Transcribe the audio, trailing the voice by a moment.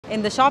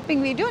இந்த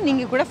shopping video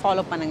நீங்க கூட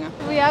ஃபாலோ பண்ணுங்க.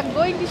 We are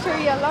going to show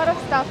you a lot of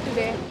stuff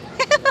today.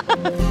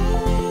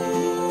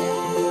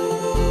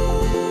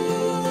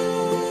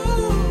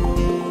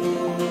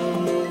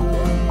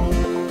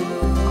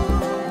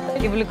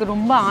 இவளுக்கு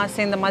ரொம்ப ஆசை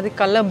இந்த மாதிரி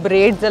கலர்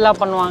பிரேட்ஸ் எல்லாம்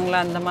பண்ணுவாங்களா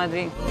அந்த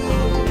மாதிரி.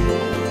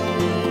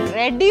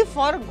 Ready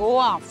for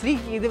Goa free.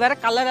 இது வேற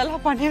கலர்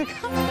எல்லாம் பண்ணியிருக்கா.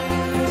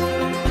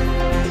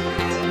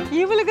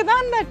 இவளுக்கு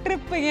தான் இந்த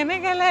ட்ரிப்,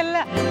 எனக்கெல்லாம்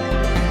இல்லை.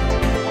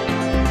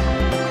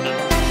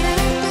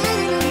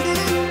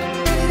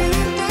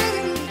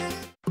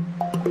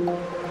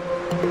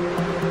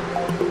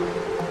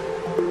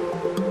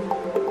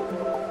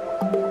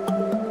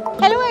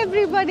 Hello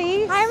everybody.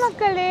 Hi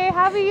Makkale,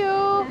 how are you?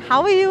 How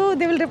are you?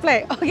 They will reply.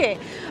 Okay.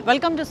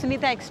 Welcome to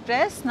Sunita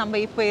Xpress. நம்ம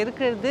இப்போ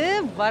இருக்கிறது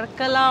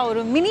Varkala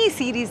ஒரு மினி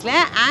சீரீஸ்ல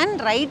and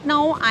right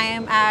now I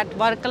am at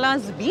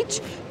Varkala's beach.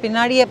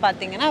 பின்னாடியே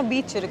பார்த்தீங்கன்னா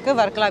பீச் இருக்கு,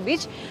 Varkala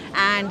beach,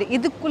 and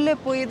இதுக்குள்ள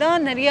போய்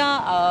தான் நிறைய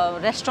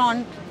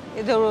ரெஸ்டாரண்ட்,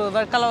 இது ஒரு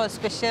Varkala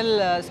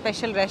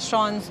special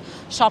restaurants,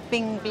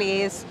 shopping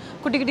place,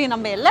 குட்டி குட்டி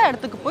நம்ம எல்லா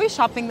இடத்துக்கு போய்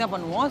ஷாப்பிங் தான்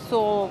பண்ணுவோம். So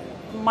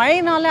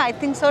மழைனால I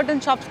think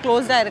certain shops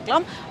க்ளோஸ்டாக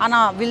இருக்கலாம்,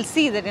 ஆனால் வில்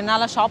சி தட்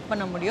என்னால் ஷாப்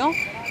பண்ண முடியும்.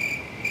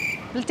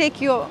 Will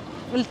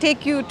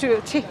take you to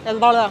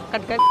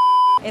cut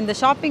இந்த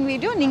ஷாப்பிங்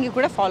வீடியோ நீங்கள்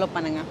கூட ஃபாலோ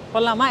பண்ணுங்கள்.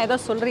 போகலாமா? ஏதோ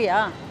சொல்கிறியா?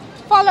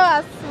 Follow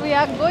us. We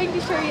are going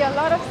to show you a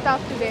lot of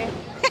stuff today.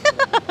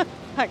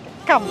 Okay,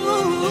 come.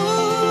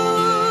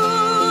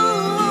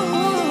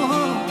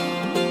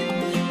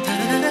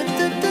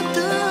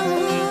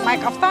 My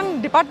Kaftan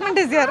department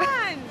is here.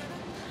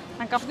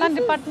 My Kaftan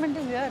department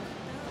is here.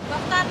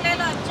 Kaftan ले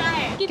लो, अच्छा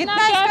है.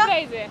 कितना इसका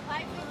प्राइस है?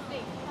 550.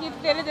 ये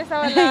तेरे जैसा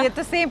वाला. ये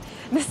तो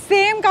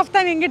सेम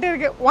கஃப்தான் என்கிட்ட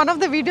இருக்கு. ஒன்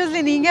ஆஃப் த வீடியோஸ்ல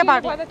நீங்க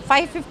பார்க்கலாம்.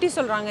 550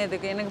 சொல்றாங்க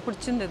இதுக்கு. எனக்கு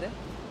பிடிச்சிருந்தது.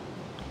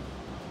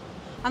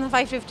 அந்த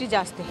 550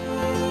 ஜாஸ்தி.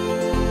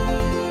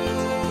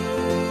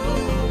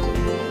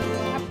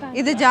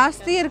 இது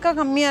ஜாஸ்தி இருக்கா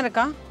கம்மியா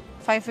இருக்கா?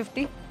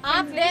 550.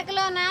 आप देख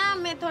लो ना,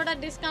 मैं थोड़ा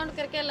डिस्काउंट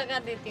करके लगा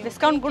देती हूँ.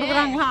 டிஸ்கவுண்ட்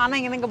கொடுக்குறாங்களா? ஆனா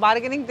எனக்கு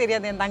பார்கெனிங்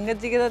தெரியாது, என்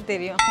தங்கச்சிக்கு தான்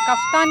தெரியும்.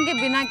 கஃப்தான் के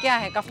बिना क्या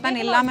है? कफ्तान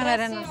इल्लामे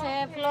वेरे ना है,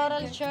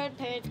 फ्लोरल शर्ट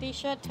है, टी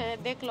शर्ट है,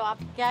 देख लो आप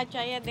क्या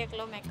चाहिए देख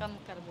लो, मैं कम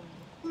कर दूंगी.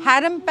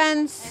 हैरम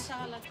पैंट्स ऐसा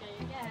वाला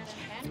चाहिए क्या?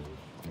 Harem pant.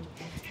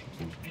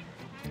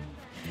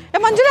 ए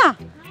मंजुला,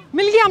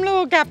 मिल गया हम लोग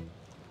को cap.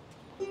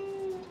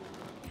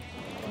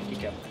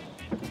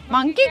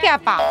 Monkey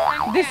cap.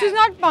 This is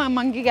not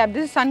monkey cap,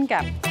 this is sun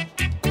cap.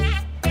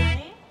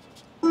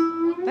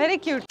 Very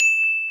cute.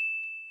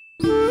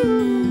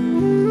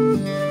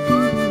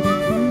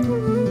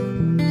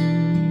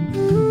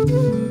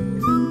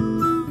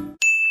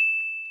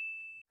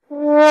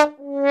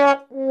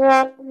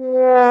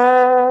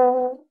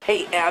 Hey,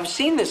 I've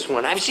seen this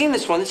one.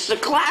 This is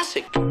a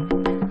classic.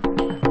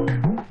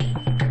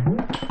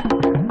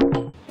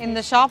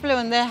 இந்த ஷாப்ல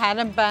வந்து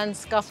ஹேரம் பேண்ட்ஸ்,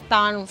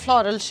 கஃப்தான்,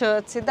 ஃப்ளோரல்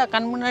ஷர்ட்ஸ், இதை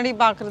கண் முன்னாடி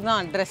பார்க்குறது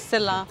தான் ட்ரெஸ்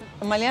எல்லாம்.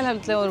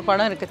 மலையாளத்தில் ஒரு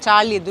படம் இருக்குது,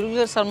 சார்லி,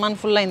 துர்கா சல்மான்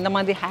ஃபுல்லாக இந்த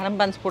மாதிரி ஹேரம்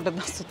பேண்ட்ஸ் போட்டு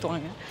தான்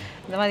சுற்றுவாங்க.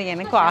 இந்த மாதிரி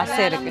எனக்கும்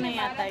ஆசை இருக்குது.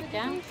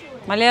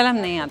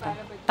 மலையாளம் नहीं आता,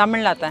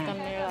 तमिल आता है.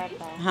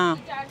 हाँ,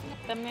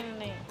 तमिल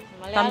नहीं,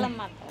 मलयालम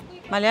आता है.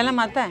 मलयालम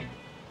आता है.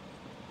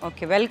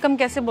 ओके, वेलकम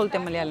कैसे बोलते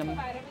हैं मलयालम में?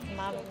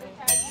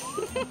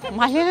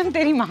 मलयालम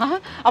தெரியுமா?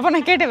 அப்போ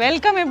நான் கேட்டேன்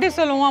வெல்கம் எப்படி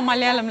சொல்லுவோம்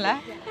மலையாளம்ல?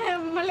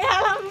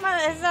 मलयालम में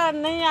ऐसा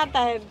नहीं आता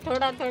है,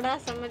 थोड़ा थोड़ा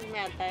समझ में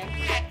आता है.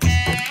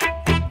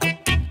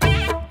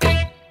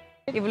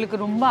 இவளுக்கு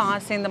ரொம்ப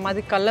ஆசை இந்த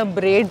மாதிரி கலர்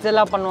பிரேட்ஸ்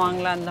எல்லாம்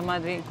பண்ணுவாங்களா அந்த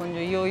மாதிரி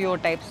கொஞ்சம் யோயோ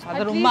டைப்ஸ்.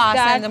 அது ரொம்ப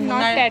ஆசை. இந்த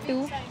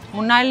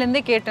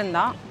முன்னாடிலேருந்தே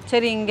கேட்டிருந்தா.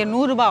 சரி இங்கே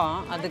 100 ரூபாவா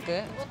அதுக்கு?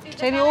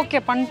 சரி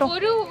ஓகே பண்ணிட்டோம்.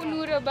 ஒரு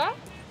 100 ரூபாய்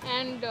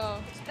and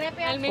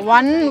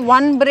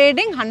one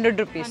braiding 100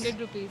 rupees. 100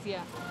 rupees,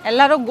 yeah.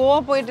 எல்லாரும் கோவா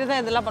போயிட்டு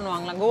தான் இதெல்லாம்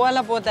பண்ணுவாங்களா?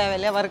 கோவால போக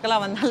தேவையில்லையா, வர்க்கலா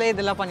வந்தாலே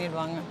இதெல்லாம்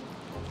பண்ணிடுவாங்க.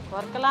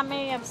 वर्कला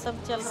में अब सब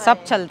चल रहा है. सब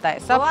चलता है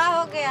सब. गोवा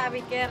हो गया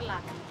अभी Kerala.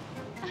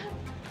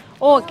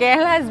 Oh,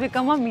 Kerala has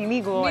become a mini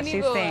Goa,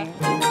 she's saying.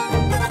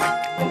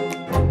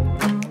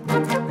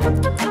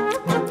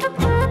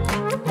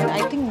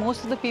 I think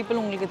most of the people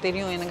உங்களுக்கு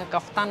தெரியும் எனக்கு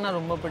கஃப்தான்னா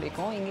ரொம்ப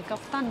பிடிக்கும். இங்கே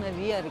கஃப்தான்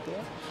நிறைய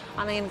இருக்குது.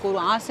 ஆனால் எனக்கு ஒரு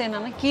ஆசை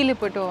என்னென்னா கீழே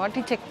போய்ட்டு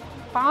வாட்டி செக்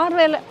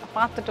பார்வையில்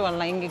பார்த்துட்டு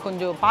வரலாம். இங்கே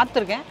கொஞ்சம்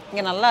பார்த்துருக்கேன்,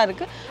 இங்கே நல்லா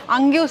இருக்குது.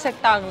 அங்கேயும்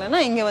செட்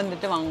ஆகலைன்னா இங்கே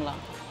வந்துட்டு வாங்கலாம்.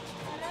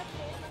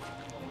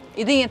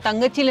 இது என்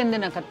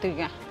தங்கச்சியிலேருந்து நான்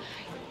கற்றுக்கேன்.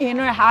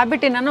 என்னோடய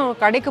ஹேபிட் என்னென்னா ஒரு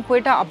கடைக்கு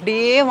போய்ட்டு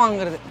அப்படியே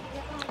வாங்குறது.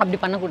 அப்படி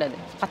பண்ணக்கூடாது.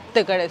 10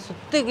 கடை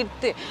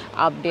சுற்றிக்கிட்டு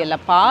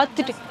அப்படியெல்லாம்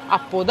பார்த்துட்டு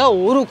அப்போதான்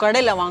ஒரு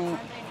கடையில்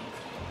வாங்கணும்.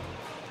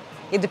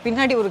 இது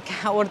பின்னாடி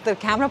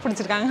ஒருத்தர் கேமரா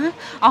பிடிச்சிருக்காங்க,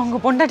 அவங்க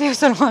பொண்டாட்டியை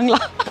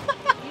சொல்லுவாங்களா?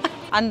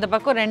 அந்த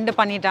பக்கம் 2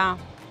 பண்ணிட்டான்.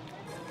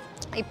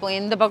 இப்போ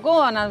இந்த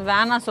பக்கம் நான்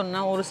வேணாம்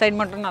சொன்னேன், ஒரு சைடு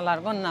மட்டும்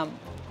நல்லாயிருக்கும், நான்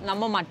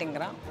நம்ப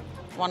மாட்டேங்கிறேன்.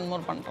 1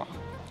 more பண்ணுறோம்.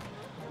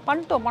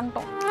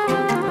 பண்ணிட்டோம்.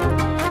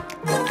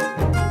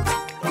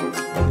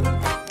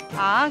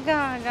 ஆகா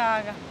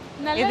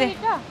இது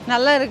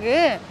நல்லா இருக்கு.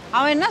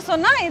 அவன் என்ன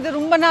சொன்னா, இது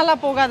ரொம்ப நாளா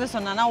போகாத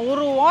சொன்னா. நான்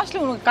ஒரு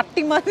வாஷ்ல உனக்கு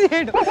கட்டி மாதிரி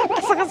ஆயிடும்,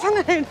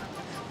 கசகசன்னு ஆயிடும்.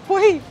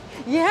 போய்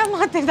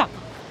ஏமாத்திட்டான்.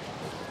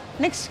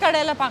 நெக்ஸ்ட்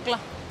கடையில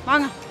பார்க்கலாம்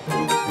வாங்க.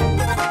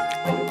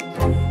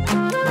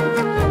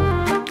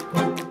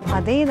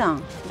 அதே தான்,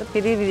 இது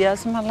பெரிய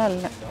வித்தியாசமெல்லாம்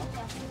இல்லை.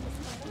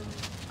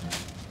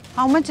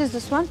 How much is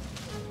this one?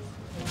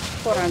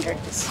 400.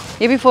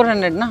 Maybe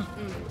 400 na?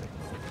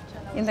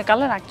 இந்த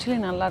கலர் ஆக்சுவலி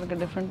நல்லா இருக்கு,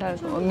 டிஃப்ரெண்ட்டாக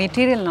இருக்கு.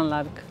 மெட்டீரியல் நல்லா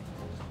இருக்கு.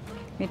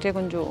 மெட்டீரியல்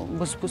கொஞ்சம்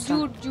புஸ் புஸ்ஸா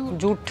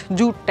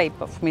Jude type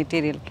of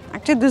material.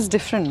 Actually this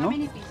different no,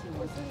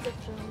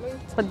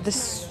 but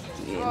this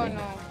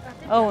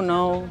oh no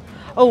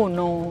oh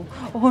no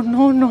oh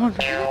no no,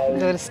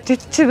 இந்த ஒரு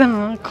ஸ்டிச்சு தான்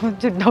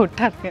கொஞ்சம்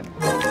டவுட்டாக இருக்கு.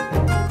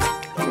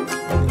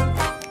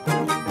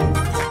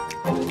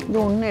 இது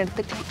ஒன்று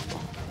எடுத்துக்கலாம்.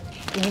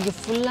 இன்றைக்கி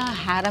ஃபுல்லாக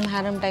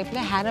ஹேரம்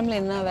டைப்பில், ஹேரமில்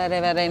என்ன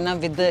வேறு என்ன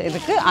வித்து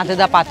இருக்குது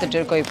அதுதான் பார்த்துட்டு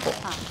இருக்கோம் இப்போது.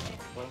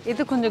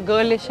 இது கொஞ்சம்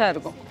கேர்லிஷாக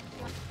இருக்கும்.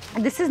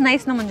 This is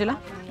nice na Manjula?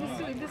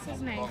 This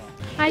is nice.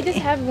 I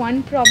just have one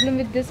problem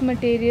with this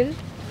material.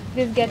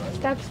 This gets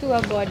stuck to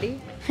our body.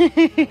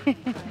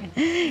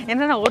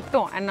 என்னன்னா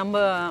ஒட்டும். அண்ட்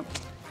நம்ம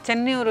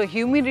சென்னை ஒரு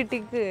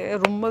ஹியூமிடிட்டிக்கு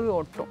ரொம்பவே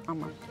ஒட்டும்.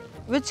 ஆமாம்.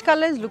 Which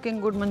color is looking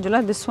good Manjula?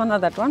 This one or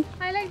that one?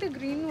 I like the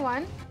green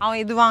one. அவன்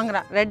இது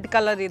வாங்குறான், ரெட்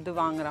கலர் இது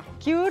வாங்குறான்.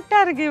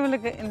 க்யூட்டாக இருக்குது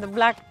இவளுக்கு இந்த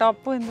பிளாக்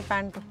டாப்பும் இந்த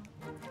பேண்ட்டும்.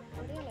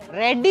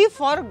 Ready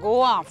for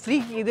Goa free.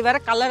 இது வேற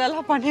கலர்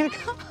எல்லாம்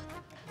பண்ணியிருக்கான்.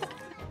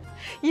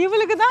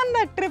 இவளுக்கு தான் இந்த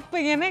ட்ரிப்பு,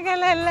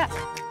 எனக்கெல்லாம் இல்லை.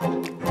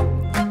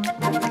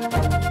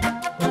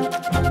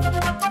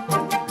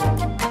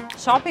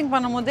 ஷாப்பிங்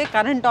பண்ணும்போதே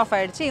கரண்ட் ஆஃப்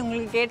ஆகிடுச்சு.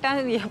 இவங்களுக்கு கேட்டால்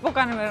இது எப்போ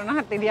கரண்ட்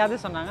வேணும்னா தெரியாது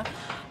சொன்னாங்க.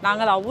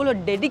 நாங்கள் அவ்வளோ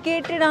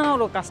டெடிக்கேட்டடான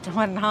ஒரு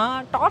கஸ்டமர்.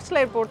 நான் டார்ச்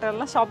லைட்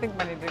போட்டெல்லாம் ஷாப்பிங்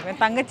பண்ணிகிட்டு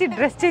இருக்கேன். தங்கச்சி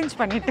ட்ரெஸ் சேஞ்ச்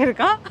பண்ணிகிட்டு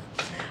இருக்கான்.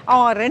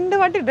 அவன் 2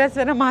 வாட்டி ட்ரெஸ்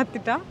வேறு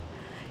மாற்றிட்டான்.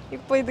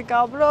 இப்போ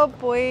இதுக்கப்புறம்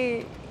போய்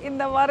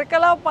இந்த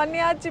ஒர்க்கெல்லாம்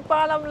பண்ணியாச்சுப்பா,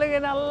 நம்மளுக்கு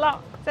நல்லா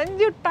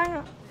செஞ்சு விட்டாங்க.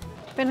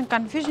 இப்போ எனக்கு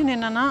கன்ஃபியூஷன்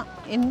என்னன்னா,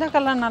 இந்த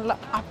கலர் நல்லா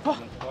அப்பா.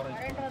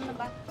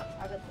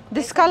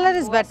 This colour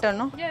is better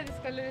no? Yeah, this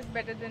color is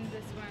better than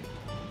this one.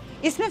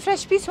 इसमें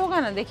फ्रेश पीस होगा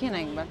ना, देखिए ना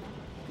एक बार.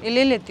 ये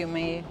ले लेती हूँ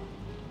मैं. ये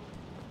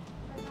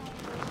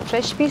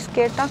फ्रेश पीस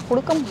கேட்டா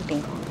கொடுக்க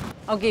மாட்டீங்க.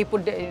 ஓகே, இப்போ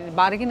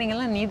பார்கெனிங்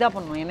எல்லாம் நீ தான்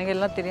பண்ணுவோம், எனக்கு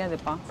எல்லாம்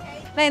தெரியாதுப்பா.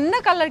 நான் என்ன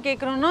கலர்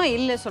கேட்குறேனோ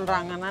இல்லை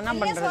சொல்கிறாங்க. நான் என்ன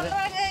பண்ணுறது?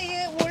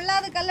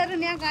 உள்ளாத கலர்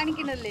நான்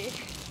காணிக்கணும்ல.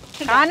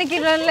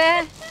 காணிக்கணும்ல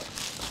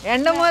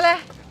என்ன போல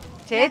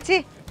சேச்சி.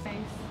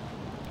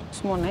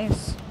 It's more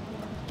nice.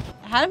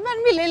 Hair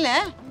band भी ले ले,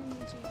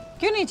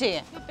 क्यों नहीं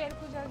चाहिए? पैर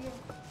को जा गया.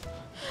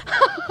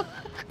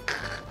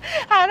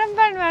 हेयर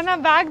बैंड வேணா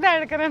பேக் தான்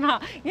எடுக்கிறேன்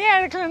நான். ஏன்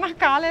எடுக்கலன்னா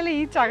காலையில்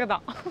ஈச்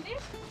ஆகுதான்.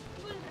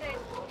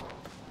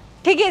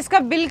 ठीक है, इसका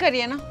बिल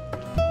करिए ना.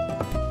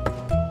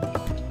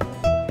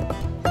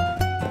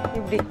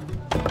 இப்படி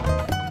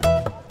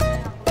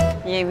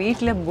என்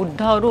வீட்டில்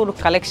புட்டாரும் ஒரு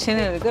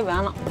கலெக்ஷன் இருக்குது,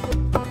 வேணாம்.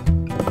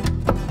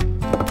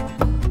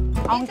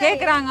 அவங்க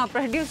கேக்குறாங்க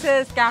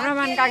प्रोड्यूसर्स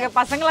कैमरामैन काके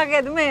पसंगलाके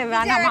எதுமே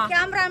வேணாமா?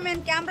 कैमरामैन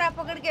कैमरा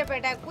पकड़ के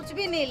बैठा है, कुछ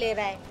भी नहीं ले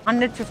रहा है.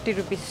 150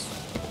 रुपीस.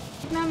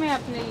 कितना में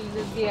आपने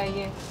दिया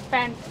ये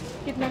पैंट?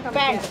 कितना कम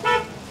किया?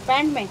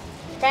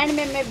 पैंट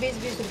में मैं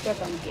 20 रुपया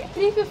कम किया.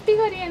 350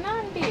 करिए ना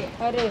आंटी.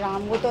 अरे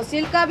राम, वो तो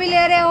सिल्क का भी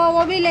ले रहे हो,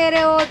 वो भी ले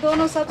रहे हो,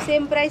 दोनों सब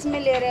सेम प्राइस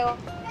में ले रहे हो.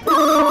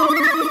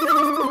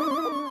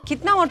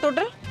 कितना हुआ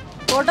टोटल?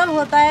 टोटल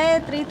होता है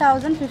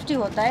 3050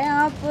 होता है.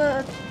 आप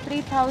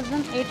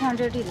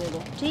 3800 ही दे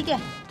दो, ठीक है?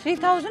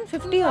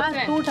 3050 होता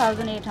है.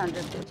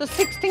 2800 दे. So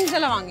 6 things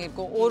எல்லாம்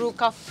வாங்கிருக்கோம். ஒரு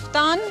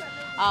கஃப்தான்,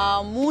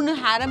 3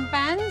 ஹேரம்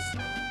பேண்ட்ஸ்,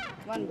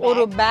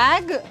 ஒரு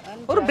பேக்,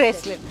 ஒரு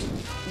bracelet.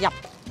 Yeah.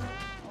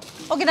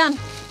 Okay done.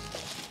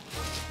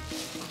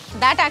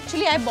 That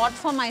actually I bought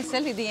for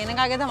myself. இது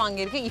எனக்காக தான்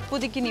வாங்கியிருக்கேன்.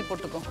 இப்போதைக்கு நீ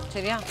போட்டுக்கோ,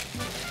 சரியா?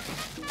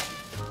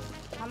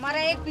 हमारा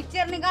एक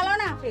पिक्चर निकालो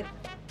ना फिर.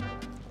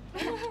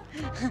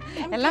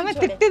 எல்லாமே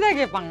திட்டி தான்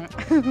கேட்பாங்க.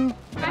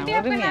 आंटी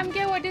आपका नाम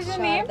क्या है? What is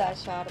your name?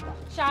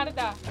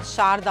 Sharda.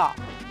 Sharda.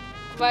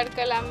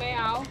 Varkala में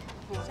आओ,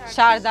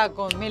 शारदा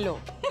को मिलो.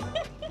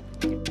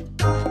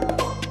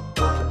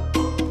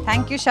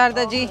 Thank you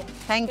Sharda ji,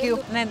 thank you.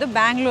 நான் இது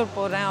பெங்களூர்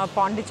போகிறேன்,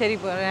 பாண்டிச்சேரி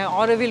போகிறேன்,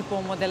 ஆரோவில்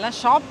போகும்போதெல்லாம்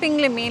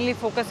ஷாப்பிங்கில் மெயின்லி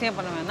ஃபோக்கஸ் ஏன்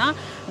பண்ணுவேன்னா,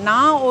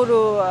 நான் ஒரு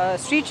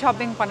ஸ்ட்ரீட்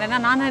ஷாப்பிங் பண்ணேன்னா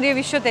நான் நிறைய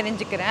விஷயம்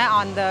தெரிஞ்சுக்கிறேன்.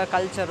 அந்த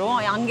கல்ச்சரும்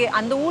அங்கே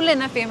அந்த ஊரில்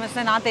என்ன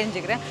ஃபேமஸ்னு நான்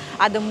தெரிஞ்சுக்கிறேன்.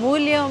 அது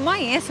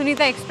மூலியமாக ஏன்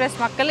சுனிதா எக்ஸ்பிரஸ்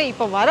மக்களை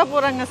இப்போ வர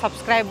போகிறாங்க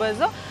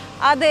சப்ஸ்கிரைபர்ஸும்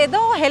அது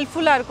ஏதோ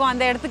ஹெல்ப்ஃபுல்லாக இருக்கும்.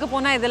 அந்த இடத்துக்கு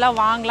போனால் இதெல்லாம்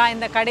வாங்கலாம்,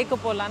 இந்த கடைக்கு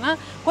போகலான்னா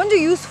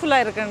கொஞ்சம்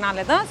யூஸ்ஃபுல்லாக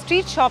இருக்கிறனால தான்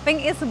street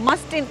shopping is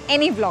must in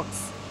any vlogs.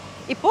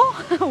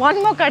 இப்போது ஒன்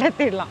மோர் கடை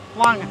தேடலாம்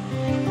வாங்க.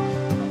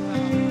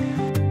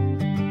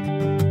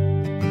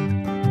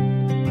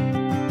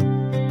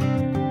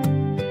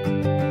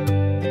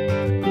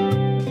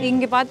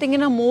 இங்கே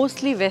பார்த்தீங்கன்னா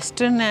மோஸ்ட்லி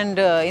வெஸ்டர்ன் அண்ட்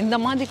இந்த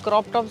மாதிரி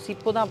க்ராப் டாப்ஸ்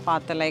இப்போ தான்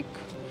பார்த்தேன். லைக்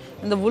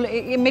இந்த wool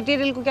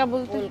மெட்டீரியலுக்கு क्या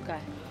बोलते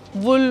हैं?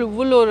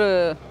 wool ஒரு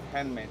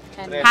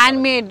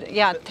handmade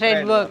या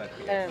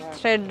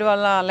thread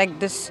वाला like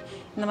this.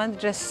 இந்த மாதிரி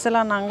ட்ரெஸ்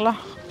எல்லாம்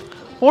நாங்களாம்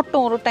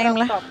போட்டோம் ஒரு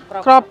டைமில்.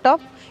 க்ராப்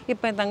டாப்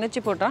இப்போ என் தங்கச்சி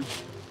போட்டா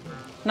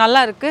நல்லா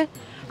இருக்குது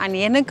அண்ட்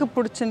எனக்கு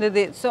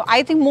பிடிச்சிருந்தது. So I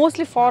think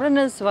mostly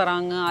foreigners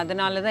வராங்க,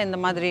 அதனால தான் இந்த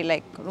மாதிரி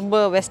லைக் ரொம்ப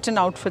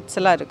வெஸ்டர்ன் அவுட்ஃபிட்ஸ்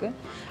எல்லாம் இருக்குது.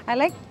 I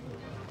like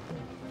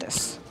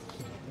this.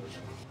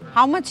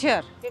 How much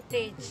here? 50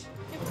 each.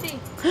 50.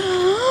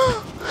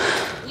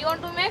 You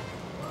want to make?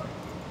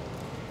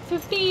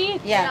 50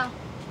 each. Yeah.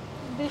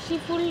 She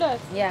fooled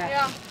us.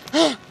 Yeah.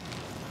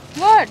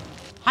 What?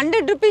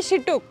 100 rupees she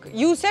took.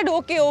 You said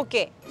okay,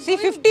 okay. See,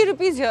 50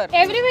 rupees here.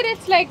 Everywhere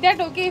it's like that.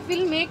 Okay, if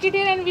we'll make it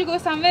here and we'll go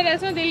somewhere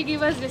else, no, they'll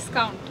give us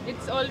discount.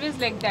 It's always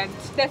like that.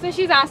 That's why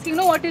she's asking,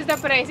 no, what is the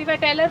price? If I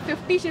tell her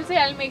 50, she'll say,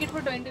 I'll make it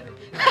for 20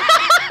 rupees. It's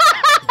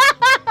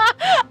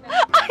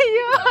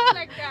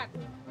like that.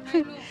 I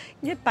know.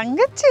 இங்க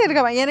தங்கச்சி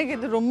இருக்கா எனக்கு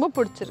இது ரொம்ப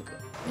பிடிச்சிருக்கு.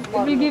 It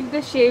will give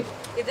the shape.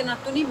 இது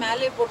நான் துணி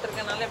மேலே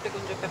போட்டிருக்கனால இப்படி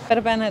கொஞ்சம்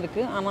பெப்பர் பேனா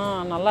இருக்கு. ஆனா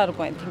நல்லா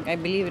இருக்கும். I think I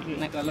believe it will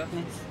look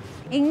nice.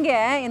 இங்க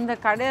இந்த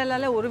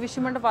கடையில ஒரு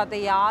விஷயம் மட்டும்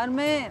பார்த்தேன்.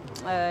 யாருமே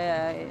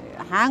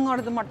ஹேங்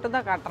ஆனது மட்டும்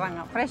தான் காட்டுறாங்க.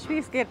 ஃப்ரெஷ்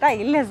பீஸ் கேட்டா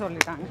இல்ல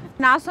சொல்லிட்டாங்க.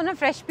 நான் சொன்ன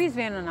ஃப்ரெஷ் பீஸ்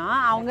வேணும்னா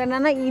அவங்க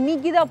என்னன்னா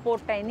இன்னைக்கு தான்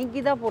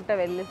போட்ட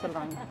வெளில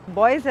சொல்றாங்க.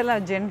 பாய்ஸ்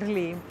எல்லாம்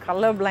ஜெனரலி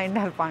கலர்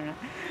பிளைண்டா இருப்பாங்க.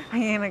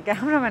 எனக்கு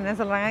கேமராமேன் என்ன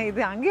சொல்றாங்க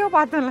இது அங்கேயோ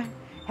பார்த்தோம்ல.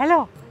 ஹலோ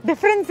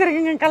டிஃபரன்ஸ்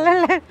இருக்குங்க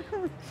கலர்ல.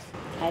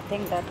 I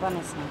think that one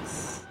is nice.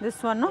 This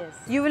one, no? Yes.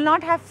 You will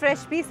not have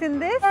fresh piece in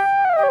this?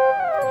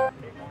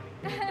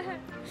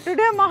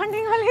 Today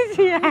morning only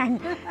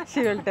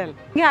she will tell.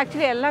 Yeah,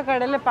 actually, all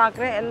kadale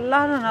paakre,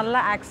 ellarum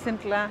nalla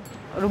accent la,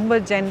 rumba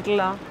gentle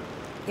la,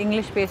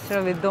 English pesra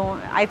vidum.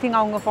 I think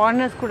avanga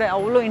foreigners kuda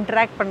avlo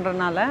interact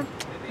pandranala,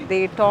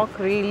 they talk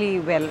really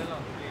well.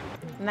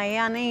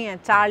 Naya nahi hai,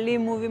 Charlie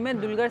movie mein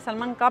Dulgar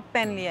Salman kab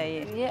pehn liya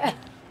ye? Yeah.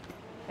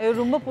 இது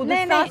ரொம்ப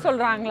புதுசா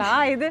சொல்றாங்களா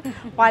இது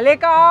பழைய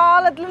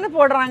காலத்துல இருந்து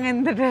போடுறாங்க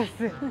இந்த Dress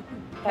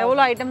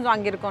எவ்வளவு ஐட்டம்ஸ்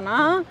வாங்கி இருக்கோம்னா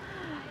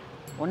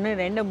 1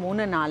 2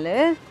 3 4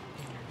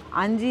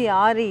 5 6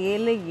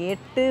 7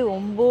 8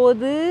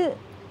 9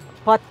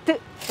 10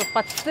 so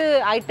 10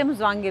 ஐட்டம்ஸ்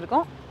வாங்கி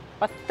இருக்கோம்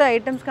 10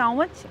 ஐட்டம்ஸ்க்கு how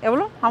much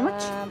எவ்வளவு how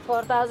much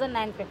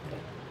 4950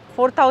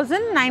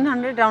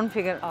 4900 round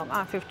figure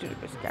 50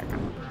 rupees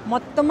கேட்கணும்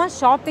மொத்தமா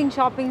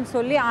ஷாப்பிங்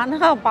சொல்லி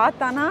ஆனா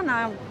பார்த்தானா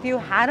நான் few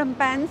harem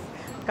pants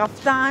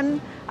கஃப்தான்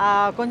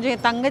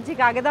கொஞ்சம்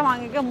தங்கச்சிக்காக தான்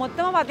வாங்கியிருக்கேன்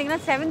மொத்தமாக பார்த்தீங்கன்னா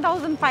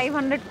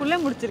 7500 குள்ளே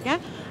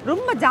முடிச்சிருக்கேன்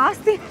ரொம்ப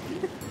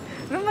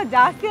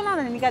ஜாஸ்தியெல்லாம்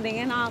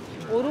நினைக்காதீங்க நான்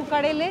ஒரு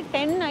கடையில்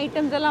 10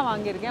 ஐட்டம்ஸ் எல்லாம்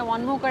வாங்கியிருக்கேன்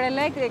ஒன் மோர்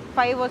கடையில்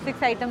 5 or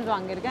 6 ஐட்டம்ஸ்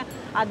வாங்கியிருக்கேன்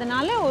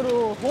அதனால ஒரு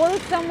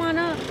ஹோல்சமான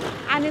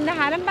அண்ட் இந்த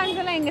ஹேரம்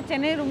பேண்ட்ஸ் எல்லாம் எங்கள்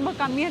சென்னை ரொம்ப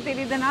கம்மியாக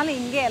தெரியுதுனால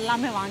இங்கே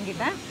எல்லாமே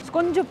வாங்கிட்டேன்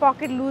கொஞ்சம்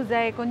பாக்கெட் லூஸ்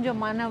ஆகி கொஞ்சம்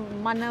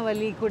மன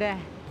வலி கூட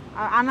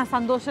ஆனால்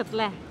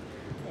சந்தோஷத்தில்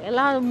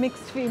எல்லாம்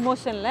மிக்ஸ்ட்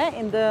இமோஷனில்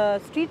இந்த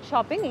ஸ்ட்ரீட்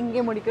ஷாப்பிங்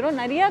இங்கே முடிக்கிறோம்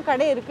நிறையா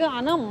கடை இருக்குது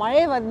ஆனால்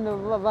மழை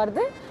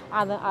வருது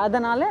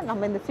அதனால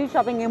நம்ம இந்த ஸ்ட்ரீட்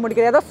ஷாப்பிங் இங்கே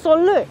முடிக்கிறோம் ஏதோ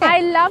சொல்லு I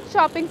love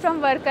shopping from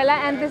Varkala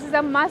and this is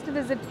a must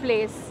visit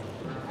place.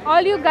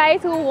 All you guys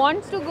who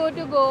wants to go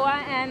to Goa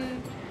and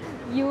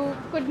you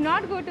could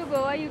not go to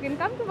Goa, you can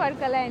come to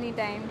Varkala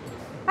anytime.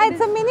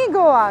 It's a mini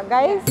Goa,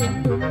 guys.